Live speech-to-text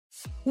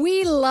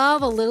We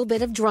love a little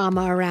bit of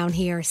drama around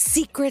here.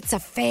 Secrets,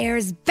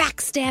 affairs,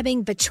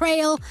 backstabbing,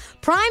 betrayal.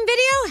 Prime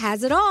Video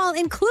has it all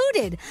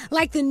included,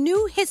 like the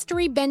new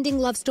history-bending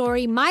love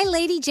story, My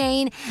Lady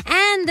Jane,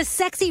 and the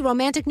sexy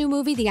romantic new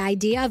movie, The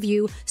Idea of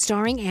You,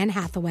 starring Anne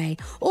Hathaway.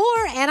 Or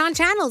add-on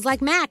channels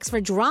like Max for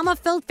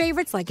drama-filled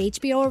favorites like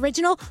HBO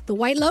original, The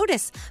White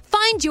Lotus.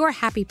 Find your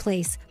happy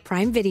place.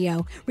 Prime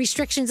Video.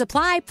 Restrictions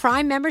apply.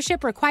 Prime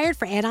membership required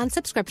for add-on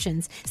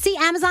subscriptions. See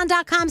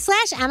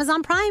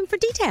Amazon.com/Amazon Prime for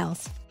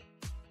details.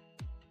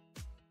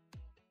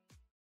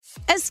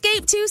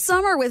 Escape to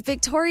summer with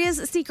Victoria's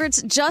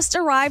Secret's just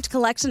arrived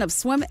collection of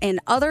swim and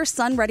other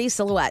sun-ready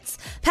silhouettes.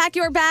 Pack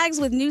your bags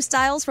with new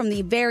styles from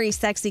the Very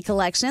Sexy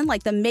collection,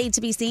 like the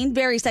made-to-be-seen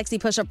Very Sexy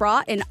push-up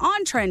bra, and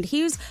on-trend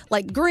hues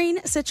like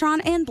green, citron,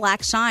 and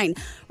black shine.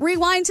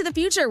 Rewind to the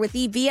future with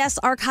the VS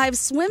Archive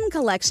swim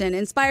collection,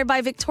 inspired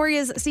by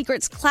Victoria's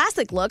Secret's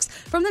classic looks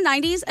from the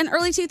 90s and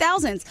early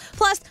 2000s.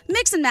 Plus,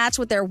 mix and match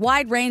with their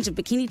wide range of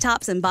bikini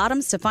tops and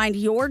bottoms to find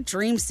your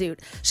dream suit.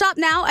 Shop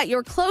now at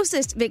your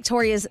closest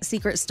Victoria's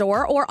Secret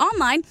store or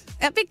online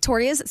at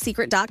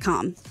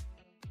victoriassecret.com.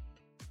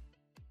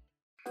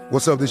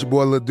 What's up? This your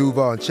boy Lil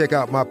Duval, and check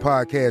out my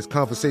podcast,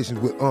 Conversations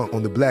with Unc,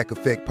 on the Black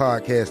Effect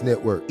Podcast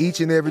Network. Each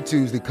and every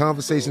Tuesday,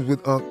 Conversations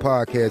with Unc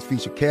podcast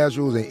feature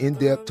casuals and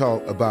in-depth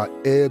talk about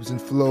ebbs and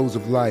flows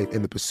of life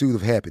and the pursuit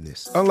of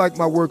happiness. Unlike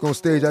my work on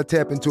stage, I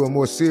tap into a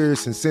more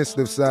serious and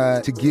sensitive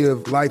side to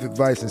give life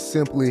advice and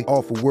simply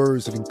offer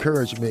words of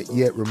encouragement,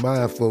 yet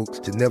remind folks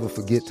to never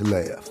forget to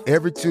laugh.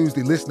 Every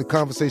Tuesday, listen to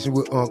Conversation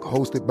with Unc,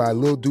 hosted by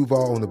Lil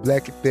Duval on the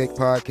Black Effect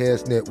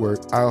Podcast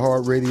Network,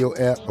 iHeartRadio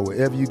app, or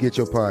wherever you get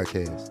your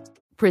podcasts.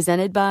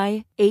 Presented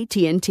by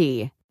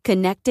AT&T.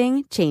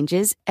 Connecting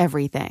changes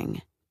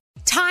everything.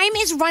 Time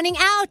is running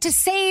out to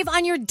save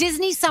on your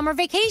Disney summer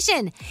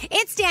vacation.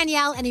 It's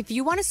Danielle, and if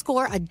you want to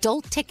score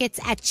adult tickets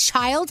at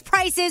child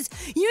prices,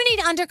 you need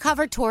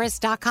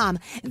UndercoverTourist.com.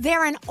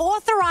 They're an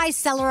authorized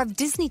seller of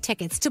Disney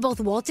tickets to both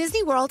Walt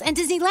Disney World and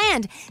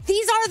Disneyland.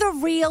 These are the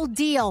real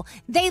deal.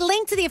 They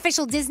link to the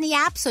official Disney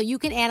app so you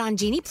can add on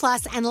Genie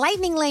Plus and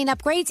Lightning Lane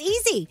upgrades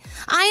easy.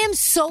 I am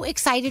so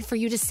excited for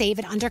you to save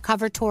at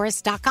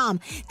UndercoverTourist.com.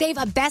 They've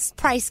a best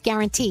price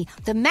guarantee.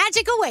 The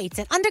magic awaits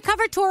at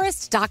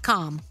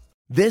UndercoverTourist.com.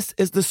 This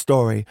is the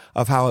story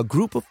of how a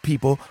group of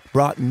people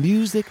brought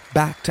music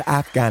back to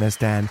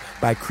Afghanistan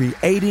by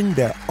creating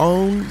their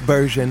own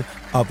version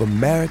of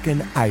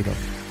American Idol.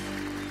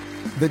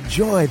 The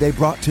joy they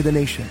brought to the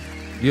nation.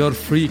 You're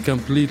free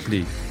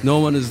completely. No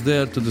one is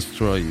there to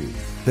destroy you.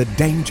 The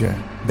danger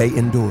they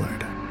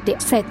endured. They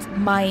said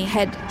my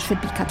head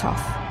should be cut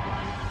off.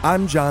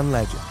 I'm John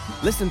Legend.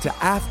 Listen to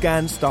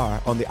Afghan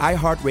Star on the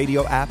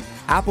iHeartRadio app,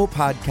 Apple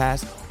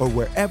Podcasts, or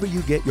wherever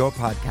you get your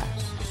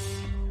podcasts.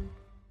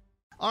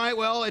 All right,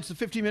 well, it's the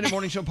 15-Minute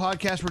Morning Show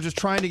podcast. We're just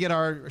trying to get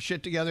our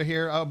shit together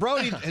here.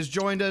 Brody has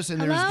joined us, and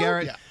there's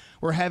Garrett. Yeah.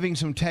 We're having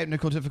some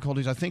technical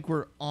difficulties. I think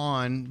we're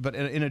on, but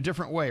in a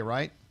different way,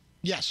 right?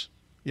 Yes.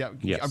 Yeah.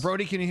 Yes.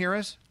 Brody, can you hear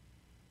us?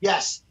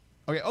 Yes.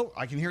 Okay. Oh,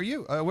 I can hear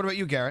you. What about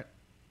you, Garrett?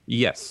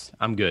 Yes,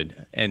 I'm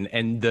good. And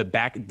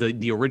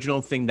the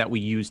original thing that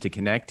we use to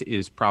connect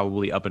is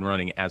probably up and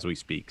running as we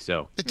speak.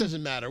 So it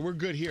doesn't matter. We're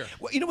good here.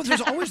 Well, you know what? There's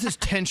always this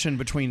tension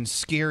between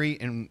Scary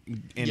and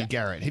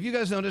Garrett. Have you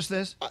guys noticed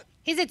this?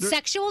 Is it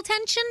sexual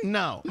tension?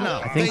 No.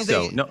 I think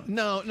so.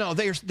 No.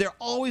 They're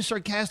always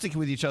sarcastic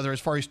with each other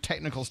as far as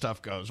technical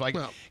stuff goes. Like,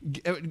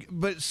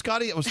 but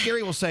Scary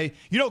will say,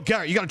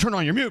 Garrett, you got to turn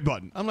on your mute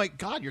button. I'm like,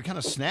 God, you're kind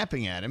of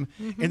snapping at him,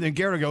 and then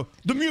Garrett will go,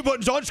 the mute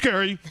button's on,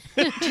 Scary.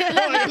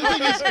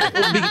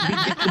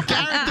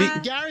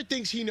 Garrett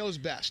thinks he knows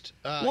best.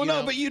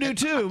 But you do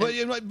too. But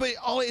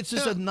it's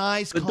just a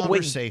nice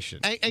conversation.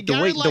 And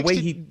Garrett likes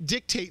to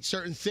dictate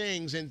certain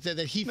things and that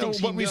he thinks he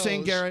knows. What were you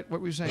saying, Garrett? What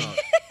were you saying?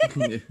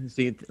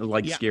 See,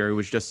 like Scary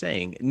was just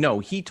saying. No,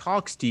 he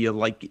talks to you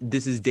like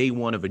this is day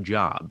one of a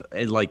job.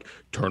 And like,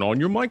 turn on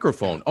your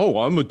microphone. Oh,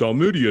 I'm a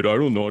dumb idiot. I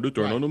don't know how to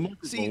turn on a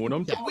microphone when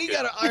I'm talking. We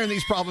got to iron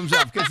these problems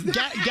out. Because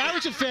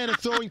Garrett's a fan of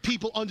throwing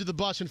people under the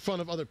bus in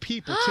front of other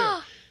people, too.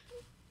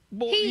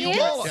 He is?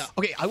 Yeah.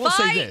 Okay, I will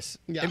say this.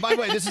 Yeah. And by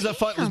the way, this is a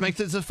fun. Let's make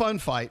this a fun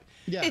fight.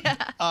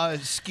 Yeah.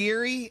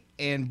 Scary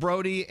and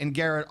Brody and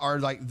Garrett are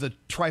like the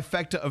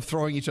trifecta of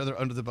throwing each other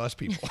under the bus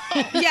people.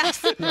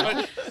 Yes.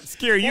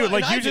 Scary,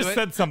 you just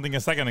said something a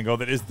second ago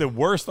that is the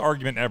worst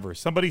argument ever.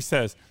 Somebody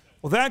says,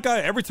 well, that guy,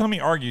 every time he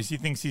argues, he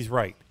thinks he's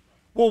right.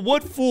 Well,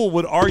 what fool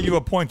would argue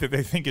a point that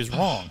they think is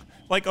wrong?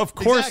 Like, of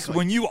course,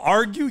 when you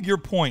argue your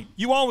point,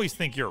 you always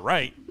think you're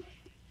right.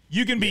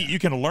 You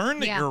can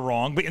learn that you're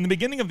wrong, but in the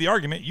beginning of the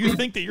argument, you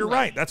think that you're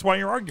right. That's why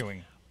you're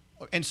arguing.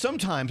 And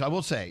sometimes, I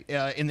will say,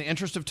 in the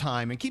interest of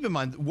time, and keep in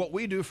mind, what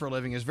we do for a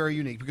living is very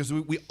unique because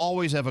we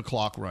always have a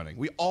clock running.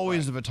 We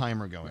always have a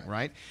timer going,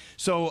 right?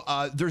 So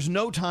there's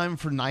no time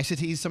for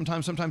niceties.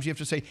 Sometimes you have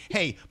to say,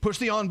 hey, push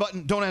the on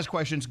button, don't ask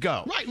questions,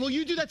 go. Right. Well,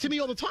 you do that to me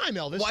all the time,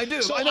 Elvis. Well, I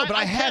do. So I know, but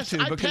I have to.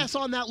 I pass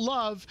on that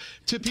love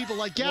to people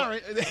like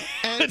Garrett.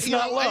 And, it's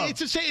not love.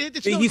 It's it's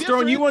Hey, no he's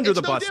throwing you under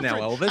the bus different.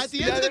 now, Elvis. At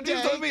the end of the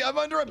day, me, I'm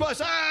under a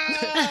bus. at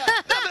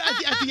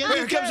the end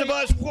Here of the comes day, a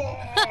bus. Whoa.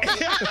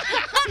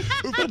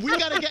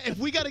 if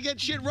we gotta get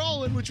shit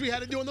rolling, which we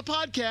had to do on the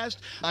podcast.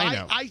 I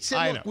know. I said,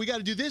 I look, know. we got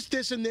to do this,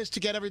 this, and this to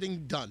get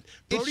everything done.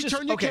 It's Brody, just-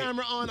 turn your okay.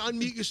 camera on,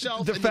 unmute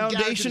yourself. The and then Garrett's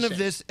foundation gonna of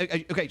say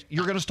this, okay,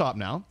 you're going to stop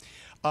now.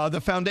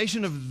 The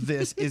foundation of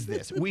this is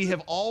this. We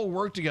have all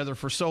worked together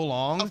for so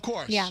long. Of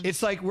course. Yeah.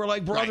 It's like we're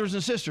like brothers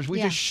and sisters. We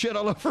Yeah. just shit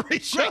all over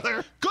each Great.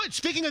 other. Good.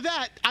 Speaking of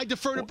that, I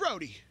defer to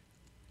Brody.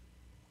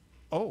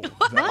 Oh,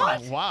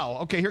 wow.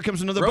 Okay, here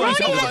comes another Brody bonus.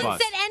 Brody Brody Hold on.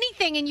 hasn't said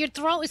anything, and you're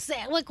throwing.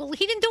 Like,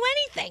 he didn't do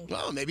anything.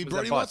 Well, maybe that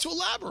Brody bus? wants to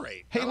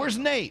elaborate. Hey, where's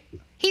Nate?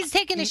 He's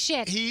taking a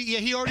shit.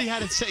 He already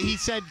had it. He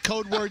said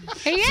code word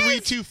He is.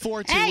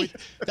 3242. Hey.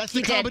 That's the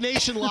He did.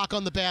 combination lock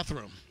on the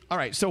bathroom. All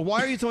right, so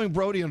why are you throwing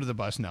Brody under the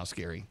bus now,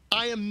 Scary?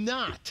 I am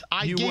not.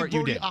 I You gave were- you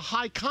Brody did. a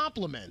high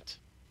compliment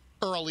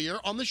earlier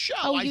on the show.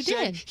 Oh, I you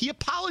said did? he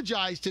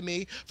apologized to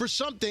me for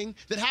something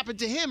that happened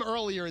to him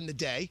earlier in the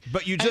day.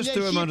 But you And just then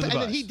threw him under the And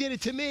bus. then he did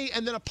it to me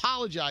and then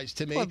apologized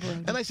to me. Poor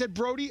Brody. And I said,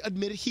 Brody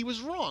admitted he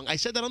was wrong. I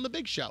said that on the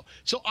big show.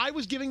 So I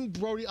was giving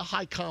Brody a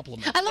high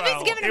compliment. I love Well,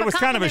 he's giving it him was a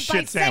kind of a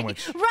compliment shit by saying-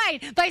 sandwich.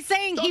 Right, by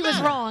saying he Don't was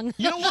matter. wrong.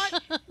 You know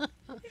what?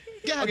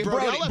 Go ahead, Okay,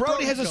 Brody. Brody, I'll let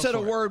Brody hasn't go said a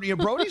for it. word. You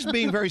know, Brody's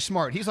being very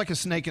smart. He's like a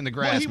snake in the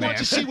grass, Well, he man. wants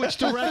to see which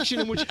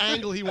direction and which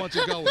angle he wants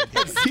to go in.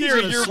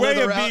 Scary, gonna your way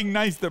slither of out. being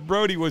nice to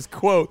Brody was,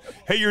 quote,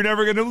 hey, you're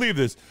never going to leave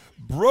this.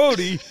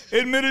 Brody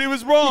admitted he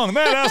was wrong.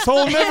 That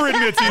asshole never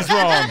admits he's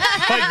wrong.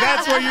 Like,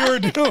 that's what you were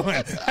doing.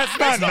 That's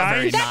not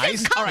Very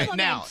nice. nice. All right,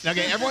 now,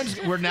 okay,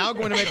 we're now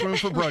going to make room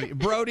for Brody.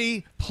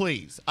 Brody,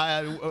 please.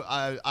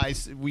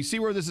 We see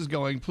where this is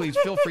going. Please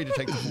feel free to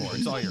take the floor.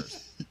 It's all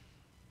yours.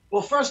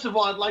 Well, first of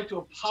all, I'd like to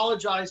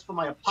apologize for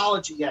my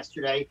apology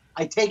yesterday.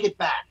 I take it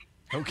back.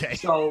 Okay.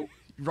 So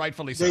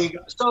rightfully so. there you go.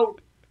 So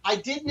I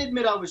didn't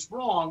admit I was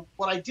wrong.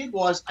 What I did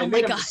was I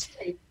made a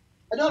mistake.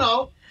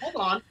 No, hold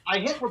on. I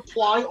hit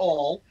reply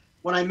all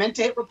when I meant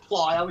to hit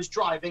reply. I was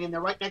driving and they're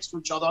right next to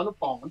each other on the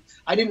phone.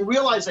 I didn't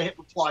realize I hit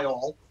reply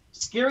all.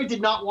 Scary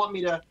did not want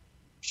me to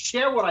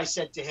share what I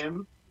said to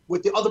him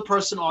with the other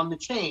person on the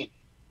chain.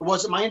 It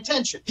wasn't my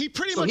intention. He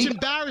pretty much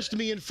embarrassed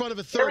me in front of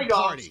a There we third go.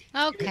 party.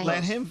 Okay.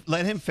 Let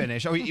him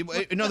finish. Oh,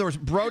 in other words,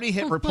 Brody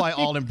hit reply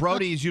all, and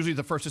Brody is usually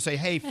the first to say,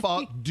 "Hey,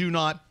 fuck, do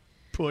not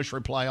push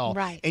reply all."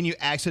 Right. And you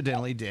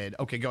accidentally did.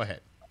 Okay, go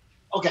ahead.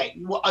 Okay,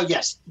 well,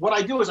 yes. What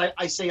I do is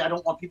I say I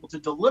don't want people to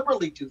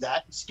deliberately do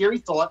that. Scary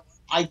thought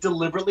I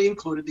deliberately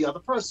included the other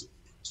person.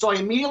 So I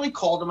immediately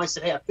called him. I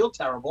said, hey, I feel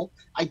terrible.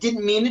 I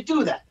didn't mean to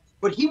do that.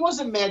 But he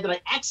wasn't mad that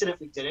I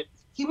accidentally did it.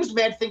 He was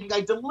mad thinking I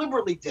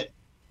deliberately did it.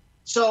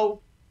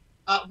 So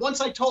once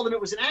I told him it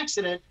was an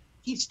accident,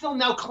 he's still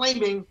now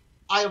claiming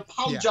I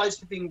apologize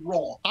for being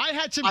wrong. I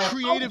had some I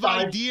creative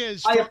apologize.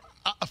 ideas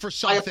for I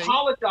something.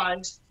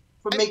 apologize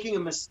for making a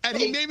mistake.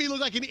 And he made me look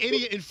like an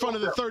idiot in front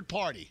of the third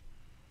party.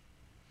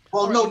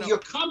 Well, Or, no, you know- your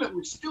comment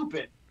was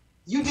stupid.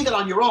 You did it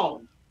on your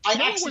own. I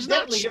No, it was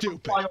not accidentally hit stupid.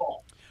 reply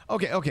all.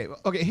 Okay.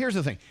 Here's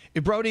the thing,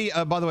 Brody.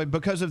 By the way,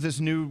 because of this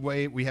new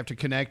way we have to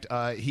connect,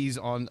 he's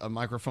on a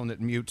microphone that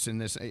mutes in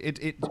this.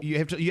 You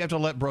have to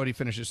let Brody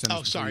finish his sentence.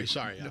 Oh, sorry.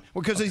 Yeah.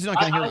 Well, because he's not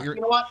going to hear what you're.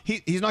 You know what?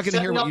 He's not going to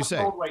hear what you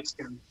say.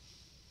 Scary.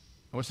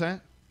 What's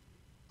that?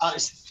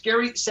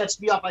 Scary sets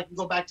me up. I can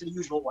go back to the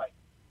usual way.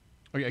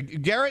 Okay.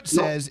 Garrett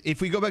says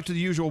if we go back to the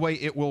usual way,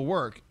 it will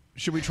work.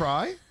 Should we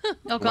try?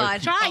 Oh,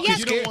 God. Try, Oh, yes.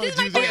 you don't wanna This is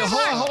my do this. favorite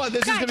part. Hold on.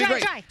 This is Try, going to be try,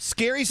 great. try.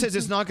 Scary says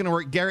it's not going to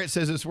work. Garrett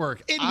says it's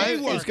work. It may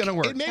work. It's going to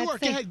work. It may work.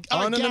 Go ahead. Oh,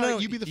 All right, no,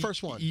 Garrett, you be the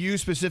first one. You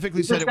specifically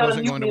You said just it gotta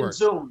wasn't mute going me to in work.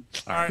 Zoom.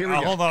 All right, Here we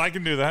go. hold on. I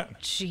can do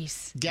that.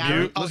 Jeez.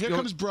 Garrett. Let's Here go.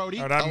 comes Brody.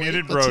 All right, I wait,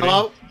 muted let's- Brody.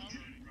 Hello?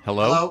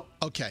 Hello?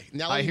 Okay.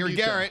 Now I let me hear mute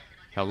Garrett.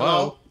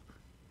 Hello?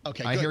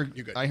 Okay, I good. hear.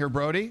 You're good. I hear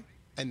Brody.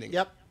 Ending.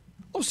 Yep.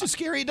 Oh, so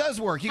Scary does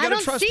work. You I got to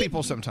don't trust see-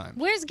 people sometimes.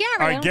 Where's Garrett?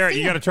 All I right, don't Garrett,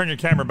 see you got to him. turn your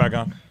camera back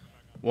on.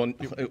 Well,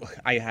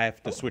 I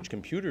have to switch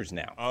computers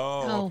now.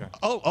 Oh, okay.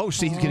 Oh,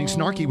 see, he's getting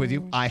snarky with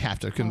you. I have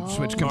to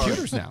switch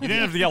computers now. You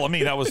didn't have to yell at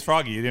me. That was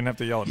Froggy. You didn't have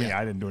to yell at me.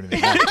 I didn't do anything.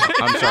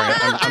 I'm sorry.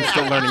 I'm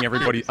still learning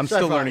everybody. I'm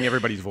still learning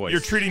everybody's voice.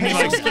 You're treating me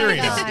like Scary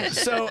now.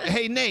 So,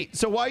 hey, Nate,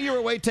 so while you were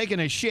away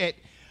taking a shit,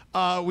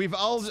 we've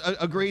all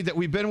agreed that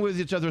we've been with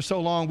each other so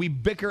long, we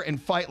bicker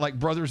and fight like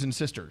brothers and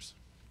sisters.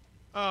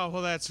 Oh,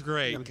 well, that's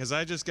great, because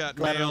I just got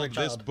Glad I'm mailed a this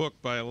child. book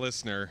by a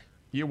listener.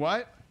 You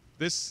what?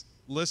 This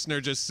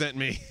listener just sent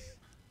me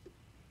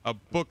a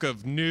book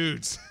of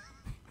nudes.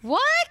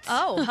 What?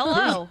 Oh,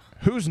 hello.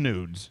 Whose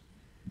nudes?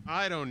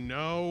 I don't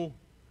know.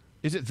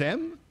 Is it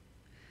them?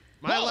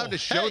 Am I allowed to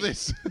show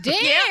this?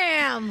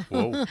 Damn.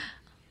 Whoa.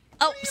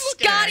 Oh,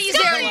 Scotty's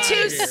there in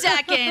 2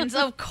 seconds.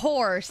 Of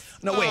course.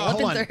 No, wait,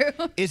 hold on. Through.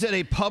 Is it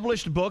a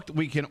published book that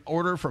we can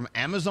order from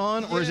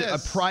Amazon, or is it a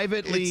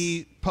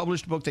privately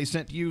published book they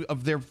sent you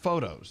of their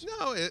photos?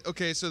 No,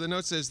 okay, so the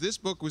note says, this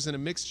book was in a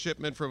mixed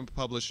shipment from a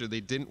publisher.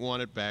 They didn't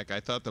want it back. I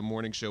thought the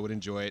morning show would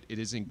enjoy it. It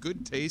is in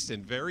good taste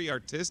and very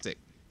artistic.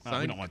 Oh, we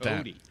Signed, don't want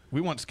Cody. that.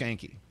 We want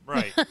skanky.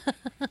 Right.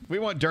 We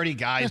want dirty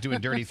guys doing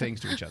dirty things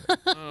to each other.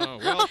 Oh,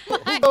 well,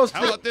 Who goes to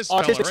how the about this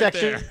fella autistic right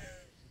section? there?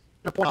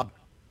 The Pornhub.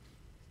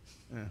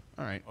 Yeah,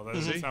 all right. Oh, that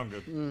doesn't sound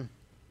good.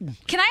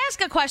 Can I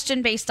ask a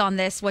question based on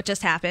this, what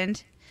just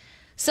happened?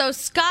 So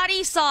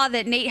Scotty saw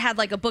that Nate had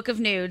like a book of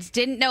nudes,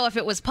 didn't know if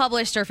it was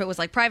published or if it was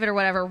like private or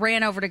whatever,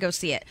 ran over to go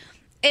see it.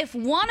 If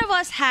one of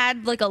us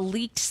had like a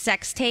leaked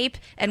sex tape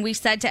and we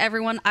said to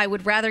everyone, I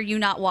would rather you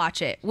not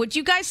watch it, would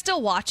you guys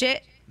still watch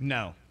it?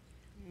 No.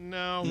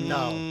 No.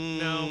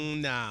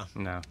 No.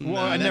 Well,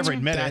 I never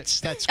admit it.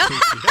 That's creepy.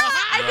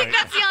 I think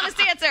that's the honest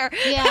answer.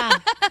 Yeah.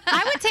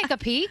 I would take a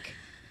peek.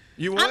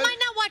 You would? I might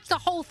not watch the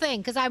whole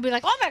thing because I'd be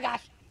like, oh my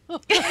gosh.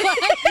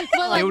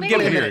 It would get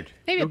weird.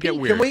 Maybe It a would get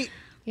peek. weird. Can we?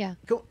 Yeah.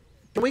 Can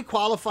we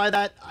qualify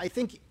that? I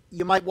think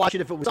you might watch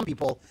it if it was some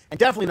people, and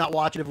definitely not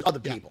watch it if it was other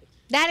people.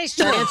 That is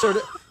true. That answer,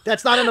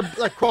 that's not an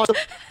across the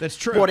That's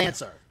true. board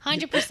answer.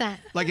 100%.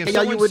 Like if Yeah,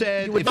 someone you would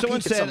said, peek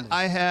at said, someone.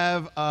 I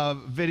have a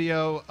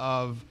video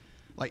of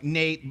like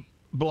Nate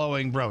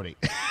blowing Brody.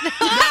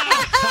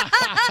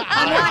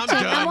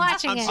 I'm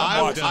watching it.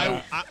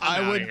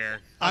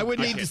 I would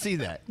need to see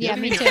that. Yeah,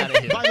 me too.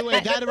 By the way,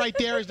 that right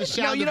there is the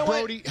sound you know of what?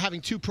 Brody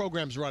having 2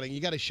 programs running. You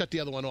got to shut the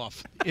other one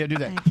off. Yeah, do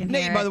that. can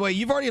Nate, hear by it. the way,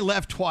 you've already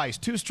left twice.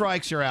 2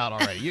 strikes, you're out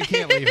already. You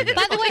can't leave again.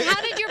 By the way,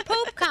 how did your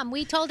poop come?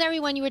 We told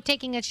everyone you were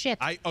taking a shit.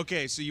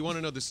 Okay, so you want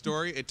to know the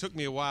story? It took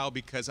me a while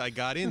because I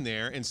got in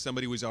there and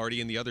somebody was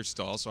already in the other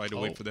stall, so I had to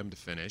wait for them to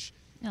finish.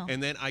 Oh.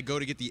 And then I go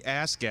to get the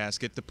ass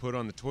gasket to put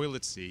on the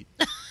toilet seat,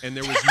 and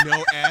there was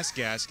no ass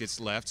gaskets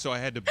left, so I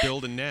had to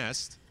build a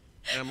nest.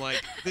 And I'm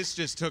like, this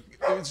just took.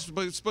 It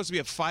was supposed to be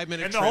a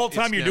 5-minute. And the whole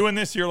time you're doing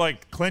this, you're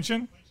like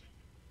clinching?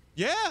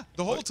 Yeah,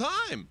 the whole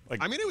time.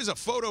 Like- I mean, it was a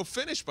photo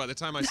finish by the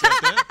time I sat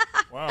down.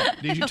 Wow.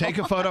 Did you take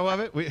a photo of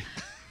it?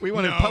 We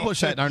want to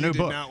publish that in our new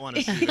book. Did not want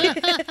to see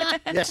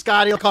that. Yeah,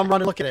 Scotty will come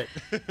run and look at it.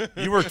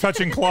 You were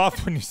touching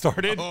cloth when you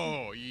started?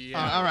 Oh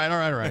yeah. All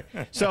right.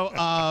 So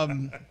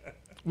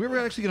we were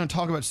actually going to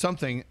talk about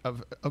something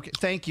of. Okay,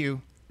 thank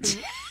you.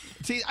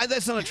 See,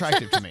 that's not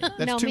attractive to me. That's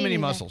No, too me many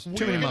neither. muscles. Too We're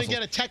many going to muscles.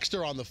 get a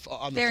texter on the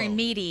Very phone.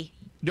 meaty.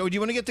 Do you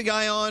want to get the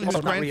guy on whose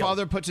Not real.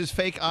 grandfather puts his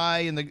fake eye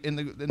in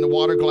the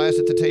water glass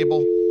at the table?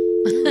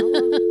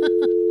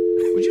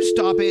 Would you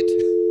stop it?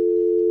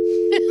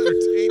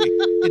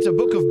 It's a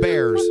book of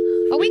bears.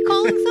 Are we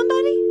calling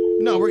somebody?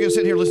 No, we're gonna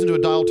sit here and listen to a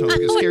dial tone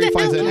because Scary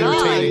finds that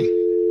entertaining.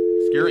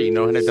 Scary, you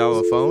know how to dial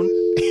a phone?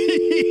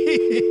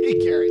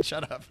 Gary,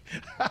 shut up.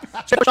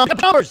 Check on the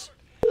numbers.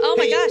 Oh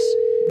my gosh.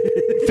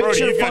 Fix Brody,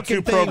 your you've got fucking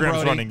 2 thing, programs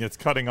Brody. running. It's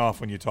cutting off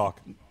when you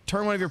talk.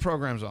 Turn one of your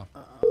programs off.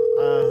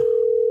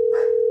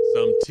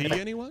 Some tea,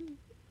 anyone?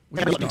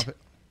 We can stop it.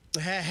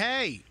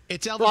 Hey,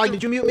 it's Elvis. Frog,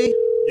 did you mute me?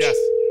 Yes.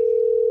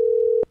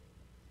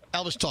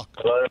 Elvis talk.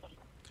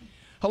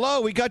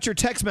 Hello, we got your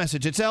text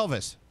message. It's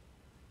Elvis.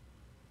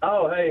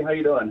 Oh, hey, how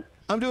you doing?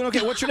 I'm doing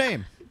okay. What's your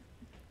name?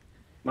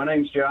 My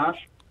name's Josh.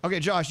 Okay,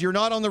 Josh, you're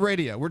not on the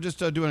radio. We're just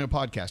doing a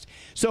podcast.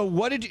 So,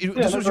 what did you?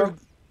 Yeah,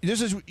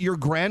 This is your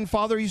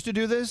grandfather used to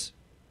do this.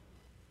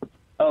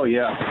 Oh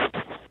yeah.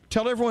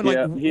 Tell everyone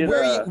Yeah, like he's,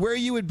 where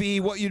you would be,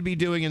 what you'd be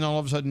doing, and all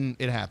of a sudden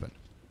it happened.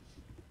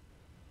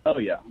 Oh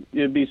yeah.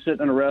 You'd be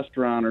sitting in a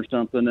restaurant or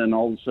something, and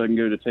all of a sudden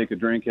go to take a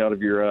drink out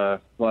of your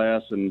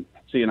glass and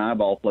see an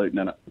eyeball floating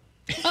in it.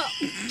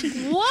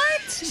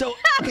 What? So,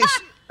 okay,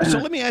 so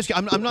let me ask you.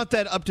 I'm not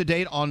that up to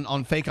date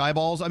on fake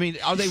eyeballs. I mean,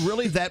 are they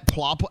really that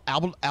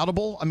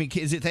outable? I mean,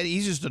 is it that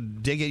easy just to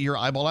dig your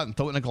eyeball out and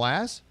throw it in a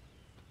glass?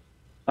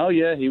 Oh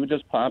yeah, he would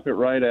just pop it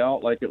right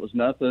out like it was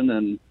nothing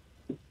and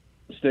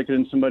stick it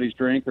in somebody's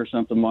drink or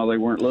something while they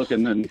weren't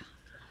looking, and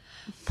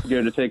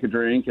go to take a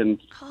drink and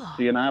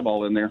see an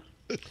eyeball in there.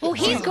 Oh,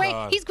 he's great.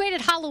 He's great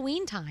at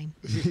Halloween time.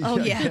 Oh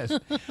yeah. Yes.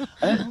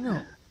 I don't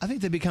know. I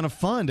think that'd be kind of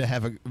fun to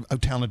have a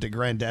talented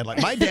granddad.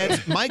 Like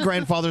my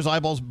grandfather's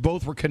eyeballs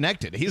both were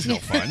connected. He's no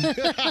fun.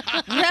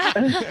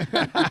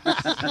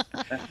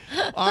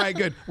 All right,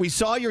 good. We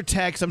saw your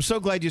text. I'm so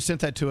glad you sent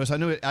that to us. I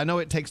know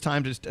it takes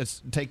time to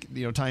take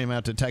time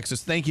out to text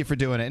us. Thank you for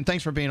doing it, and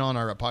thanks for being on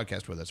our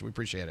podcast with us. We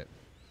appreciate it.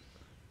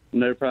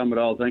 No problem at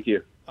all. Thank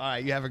you. All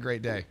right, you have a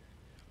great day.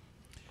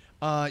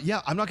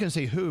 Yeah, I'm not going to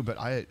say who, but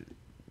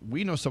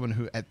we know someone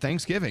who at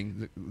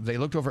Thanksgiving they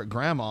looked over at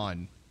Grandma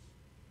and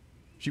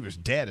she was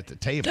dead at the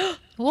table.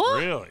 What?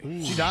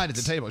 Really? She died at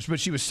the table, but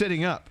she was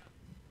sitting up.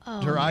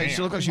 Oh, Her eyes,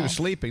 she looked like she was goodness.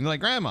 sleeping. They're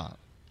like, Grandma.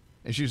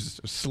 And she's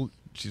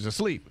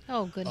asleep.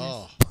 Oh,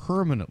 goodness.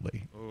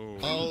 Permanently.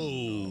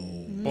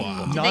 Oh. Do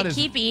Not they as-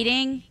 keep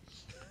eating?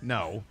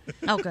 No.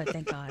 Oh, good.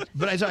 Thank God.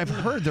 But as I've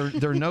heard,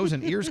 their nose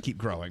and ears keep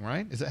growing,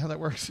 right? Is that how that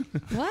works?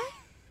 What?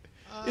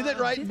 Isn't that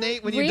right,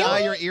 Nate? When you Really? die,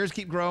 your ears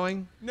keep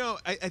growing? No,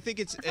 I think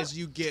it's as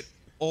you get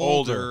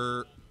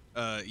older,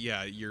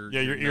 your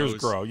ears nose-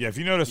 grow. Yeah, if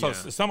you notice, Yeah.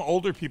 some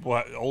older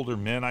people, older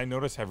men, I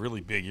notice, have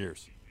really big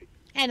ears.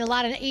 And a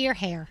lot of ear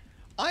hair.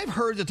 I've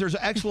heard that there's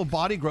actual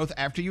body growth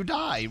after you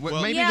die.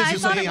 Maybe yeah, this I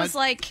is thought something it was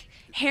like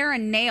hair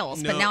and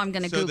nails, but No, now I'm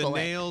going to so Google the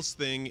it. nails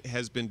thing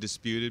has been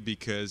disputed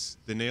because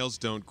the nails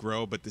don't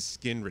grow, but the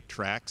skin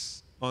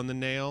retracts on the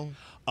nail.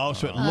 Oh,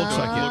 so it looks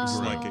like it looks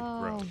grows. like it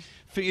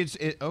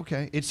grows.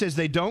 Okay. It says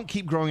they don't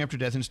keep growing after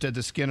death. Instead,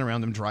 the skin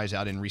around them dries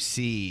out and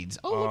recedes.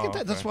 Oh, look at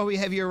that. That's okay. why we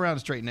have you around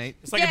straight, Nate.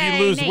 It's like if you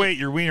lose weight,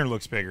 your wiener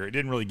looks bigger. It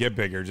didn't really get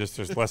bigger, just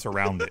there's less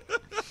around it.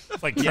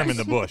 It's like trimming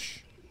the bush.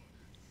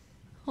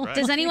 Right.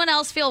 Does anyone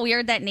else feel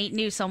weird that Nate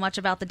knew so much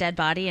about the dead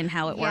body and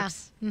how it Yeah.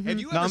 works? Have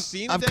you No, ever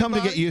seen a I've dead come to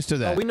body? get used to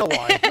that. we know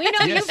why. We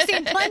know Yes. you've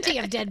seen plenty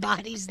of dead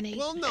bodies, Nate.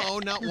 Well, no,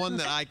 not one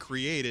that I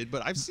created,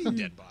 but I've seen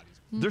dead bodies.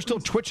 They're still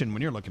twitching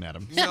when you're looking at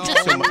them. No.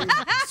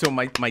 So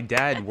my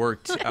dad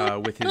worked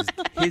with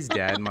his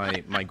dad,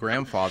 my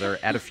grandfather,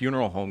 at a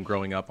funeral home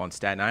growing up on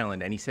Staten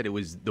Island, and he said it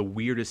was the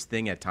weirdest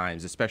thing at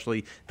times,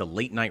 especially the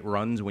late night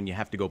runs when you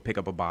have to go pick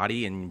up a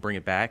body and bring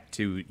it back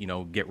to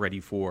get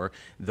ready for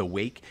the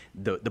wake.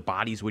 The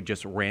bodies would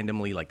just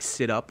randomly like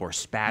sit up or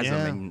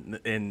spasm,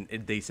 and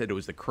they said it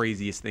was the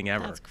craziest thing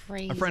ever. That's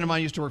crazy. A friend of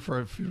mine used to work for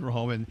a funeral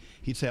home, and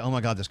he'd say, "Oh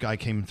my God, this guy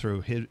came through.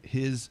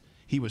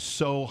 He was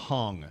so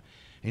hung."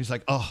 And he's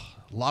like, "Oh,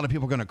 a lot of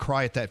people are going to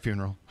cry at that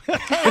funeral." Oh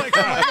my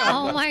God.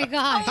 Oh my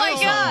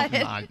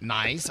God.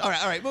 Nice. All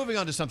right. Moving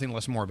on to something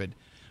less morbid.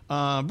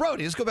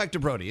 Brody, let's go back to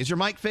Brody. Is your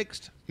mic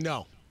fixed?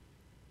 No.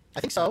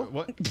 I think so.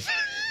 What?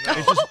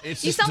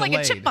 It's You just sound like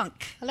a delayed.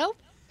 chipmunk. Hello?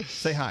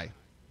 Say hi.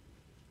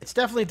 It's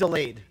definitely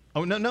delayed.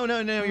 Oh no,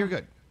 you're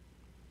good.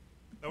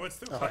 No, it's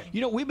still fine.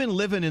 We've been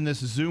living in this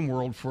Zoom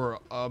world for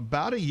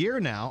about a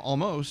year now,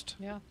 almost.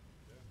 Yeah.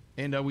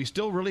 And we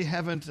still really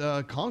haven't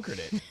conquered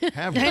it,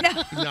 have we?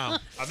 No.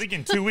 I think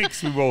in 2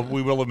 weeks we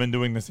will have been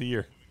doing this a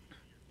year.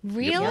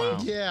 Really? Wow.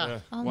 Yeah.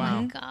 Oh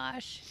Wow. my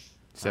gosh.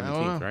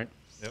 17th, right?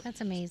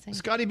 That's amazing.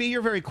 Scotty B,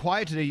 you're very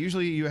quiet today.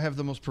 Usually you have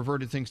the most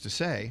perverted things to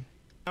say.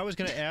 I was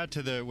going to add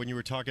to when you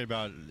were talking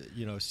about,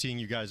 seeing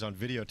you guys on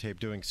videotape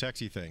doing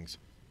sexy things.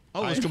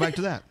 Oh, let's go back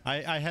to that.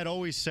 I had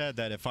always said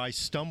that if I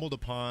stumbled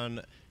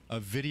upon a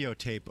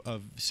videotape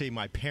of, say,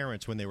 my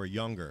parents when they were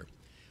younger,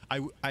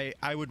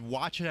 I would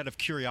watch it out of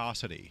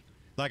curiosity.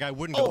 Like I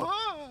wouldn't go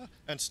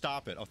and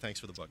stop it. Oh, thanks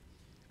for the book.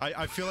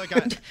 I feel like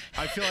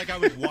I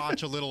would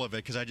watch a little of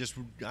it because I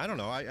don't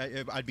know.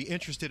 I'd be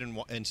interested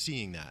in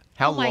seeing that.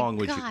 How long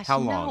would you? How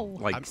long?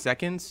 Like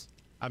seconds?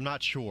 I'm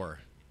not sure,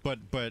 but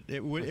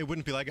it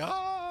wouldn't be like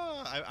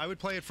I would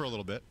play it for a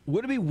little bit.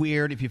 Would it be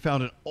weird if you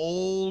found an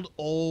old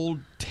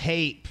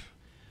tape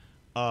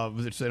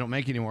which they don't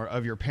make anymore,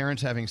 of your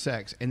parents having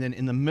sex, and then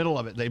in the middle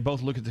of it, they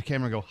both look at the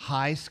camera and go,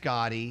 "Hi,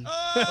 Scotty."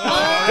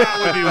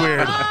 That would be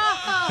weird.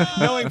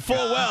 Knowing full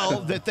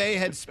well that they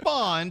had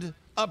spawned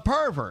a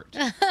pervert.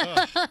 Or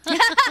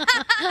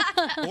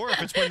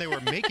if it's when they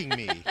were making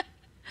me.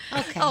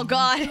 Okay. Oh,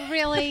 God.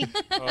 Really?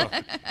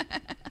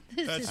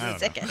 That's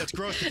sickening. That's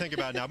gross to think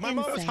about now. My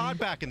mom was hot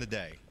back in the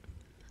day.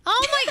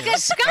 Oh my gosh,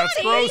 Scotty!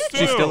 That's gross too.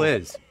 She still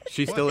is.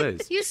 She still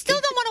is. You still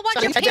don't want to watch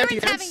your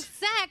parents having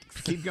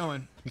sex. Keep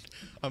going.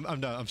 I'm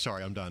done. I'm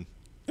sorry. I'm done.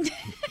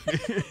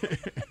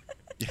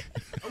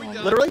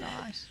 Literally?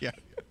 Yeah.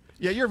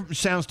 Yeah, your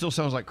sound still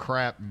sounds like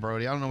crap,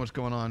 Brody. I don't know what's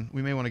going on.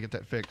 We may want to get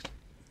that fixed.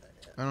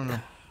 I don't know.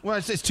 Well,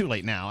 it's too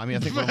late now. I mean, I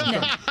think we're almost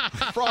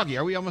done. Froggy,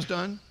 are we almost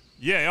done?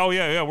 Yeah. Oh,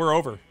 yeah. We're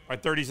over by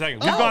 30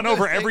 seconds. We've gone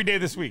over every day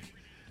this week.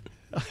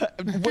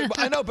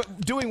 I know,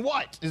 but doing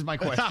what is my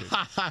question.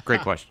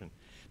 Great question.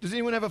 Does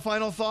anyone have a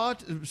final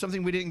thought?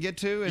 Something we didn't get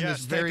to? In Yes. this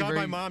Thank very, God very...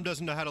 my mom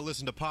doesn't know how to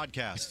listen to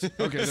podcasts.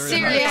 Okay, there is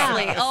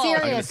Seriously. Oh.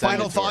 Seriously.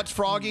 Final thoughts,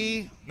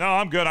 Froggy? No,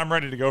 I'm good. I'm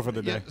ready to go for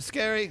the day. Yeah,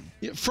 Scary?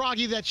 Yeah,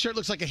 Froggy, that shirt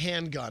looks like a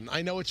handgun.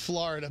 I know it's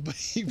Florida, but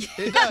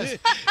It does.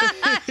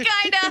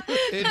 Kinda.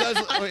 It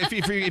does.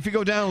 If you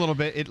go down a little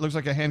bit, it looks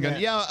like a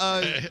handgun. Yeah.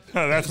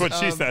 That's what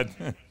she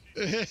said.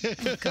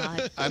 Oh,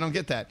 God. I don't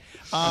get that.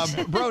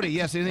 Brody,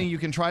 yes, anything you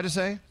can try to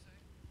say?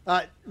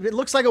 It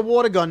looks like a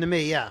water gun to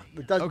me, yeah.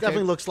 It does, Okay.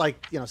 definitely looks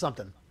like,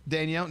 something.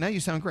 Danielle? Now you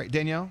sound great.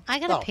 Danielle? I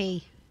gotta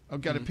pee. Oh,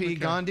 got to pee.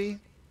 Gandhi?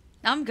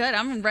 I'm good.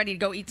 I'm ready to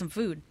go eat some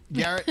food.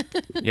 Garrett?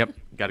 Yep.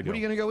 Got to go. What are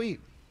you going to go eat?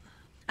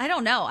 I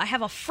don't know. I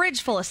have a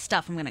fridge full of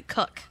stuff I'm going to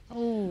cook.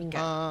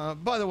 Oh.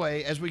 By the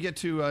way, as we get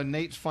to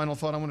Nate's final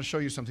thought, I want to show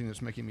you something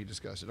that's making me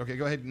disgusted. Okay,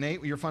 go ahead,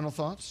 Nate, with your final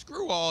thoughts.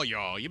 Screw all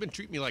y'all. You've been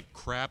treating me like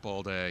crap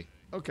all day.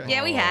 Okay.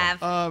 Yeah, we have.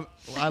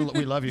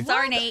 We love you.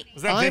 Sorry, Nate.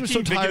 Was that I'm Vicky? so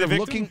Vicky tired the of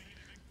victim? looking.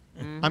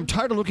 I'm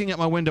tired of looking at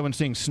my window and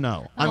seeing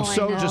snow. I'm Oh, I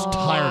so just know.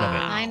 tired of it.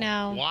 I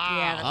know. wow.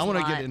 Yeah, that's I want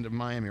a to get lot. into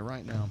Miami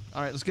right now.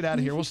 All right, let's get out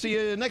of here. We'll see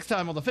you next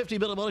time on the 50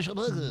 Billy Bully Show.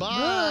 Bye.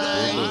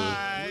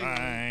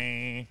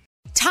 Bye.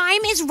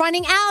 Time is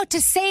running out to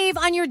save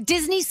on your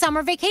Disney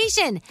summer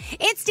vacation.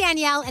 It's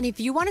Danielle, and if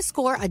you want to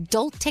score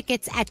adult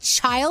tickets at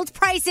child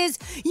prices,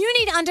 you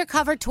need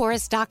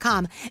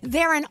UndercoverTourist.com.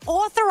 They're an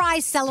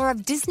authorized seller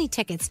of Disney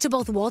tickets to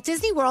both Walt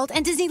Disney World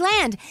and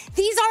Disneyland.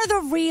 These are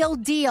the real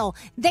deal.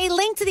 They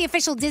link to the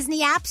official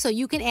Disney app so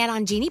you can add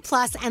on Genie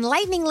Plus and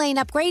Lightning Lane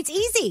upgrades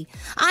easy.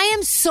 I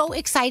am so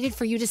excited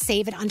for you to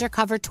save at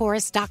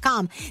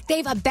UndercoverTourist.com.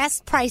 They've a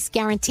best price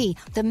guarantee.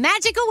 The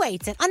magic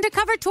awaits at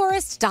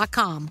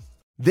UndercoverTourist.com.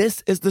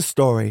 This is the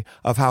story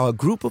of how a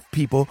group of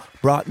people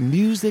brought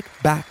music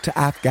back to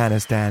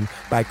Afghanistan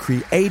by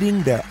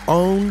creating their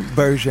own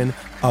version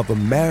of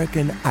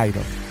American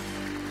Idol.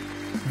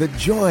 The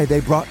joy they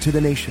brought to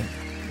the nation.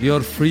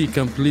 You're free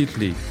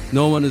completely.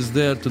 No one is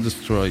there to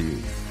destroy you.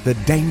 The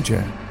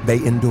danger they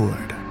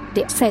endured.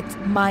 They said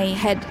my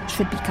head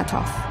should be cut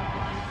off.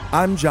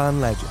 I'm John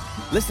Legend.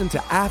 Listen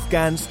to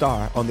Afghan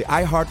Star on the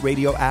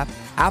iHeartRadio app,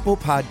 Apple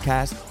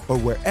Podcasts, or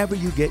wherever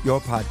you get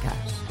your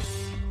podcasts.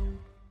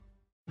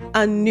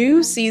 A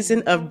new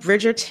season of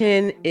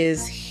Bridgerton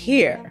is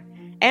here.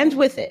 And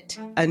with it,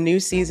 a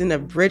new season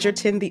of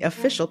Bridgerton, the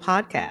official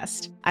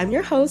podcast. I'm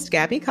your host,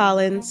 Gabby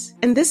Collins.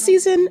 And this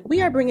season,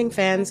 we are bringing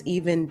fans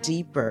even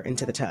deeper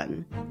into the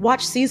ton.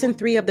 Watch season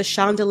 3 of the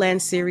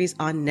Shondaland series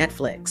on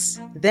Netflix.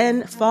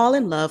 Then fall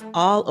in love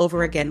all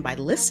over again by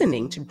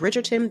listening to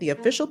Bridgerton, the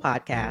official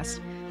podcast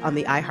on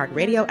the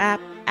iHeartRadio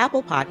app,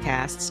 Apple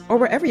Podcasts, or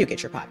wherever you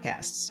get your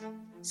podcasts.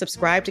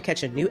 Subscribe to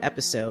catch a new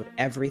episode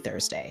every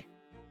Thursday.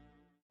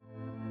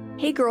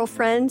 Hey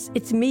girlfriends,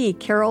 it's me,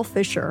 Carol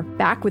Fisher,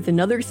 back with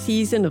another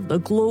season of the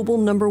global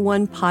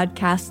 #1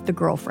 podcast, The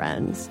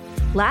Girlfriends.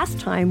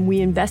 Last time,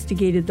 we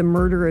investigated the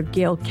murder of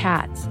Gail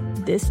Katz.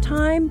 This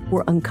time,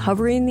 we're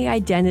uncovering the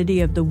identity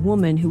of the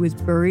woman who was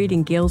buried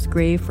in Gail's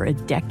grave for a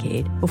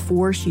decade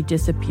before she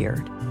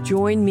disappeared.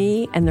 Join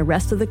me and the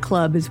rest of the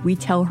club as we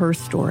tell her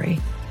story.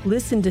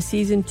 Listen to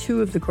Season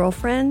 2 of The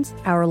Girlfriends,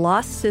 Our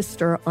Lost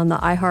Sister on the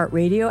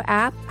iHeartRadio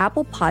app,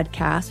 Apple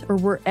Podcasts, or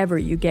wherever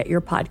you get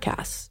your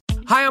podcasts.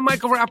 Hi, I'm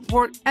Michael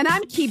Rappaport. And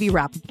I'm Kibi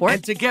Rappaport.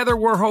 And together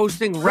we're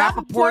hosting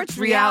Rappaport's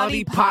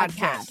Reality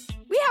Podcast.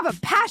 We have a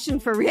passion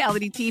for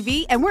reality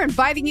TV, and we're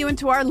inviting you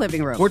into our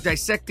living room. We're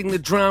dissecting the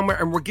drama,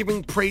 and we're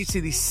giving praise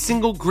to the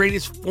single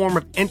greatest form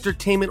of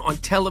entertainment on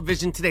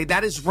television today.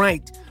 That is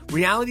right.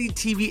 Reality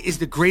TV is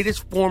the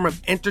greatest form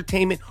of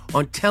entertainment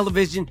on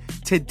television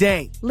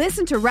today.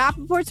 Listen to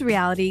Rappaport's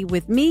Reality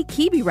with me,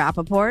 Kibi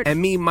Rappaport.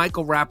 And me,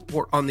 Michael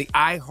Rappaport, on the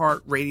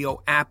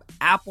iHeartRadio app,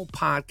 Apple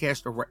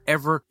Podcast, or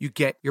wherever you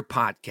get your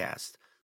podcast.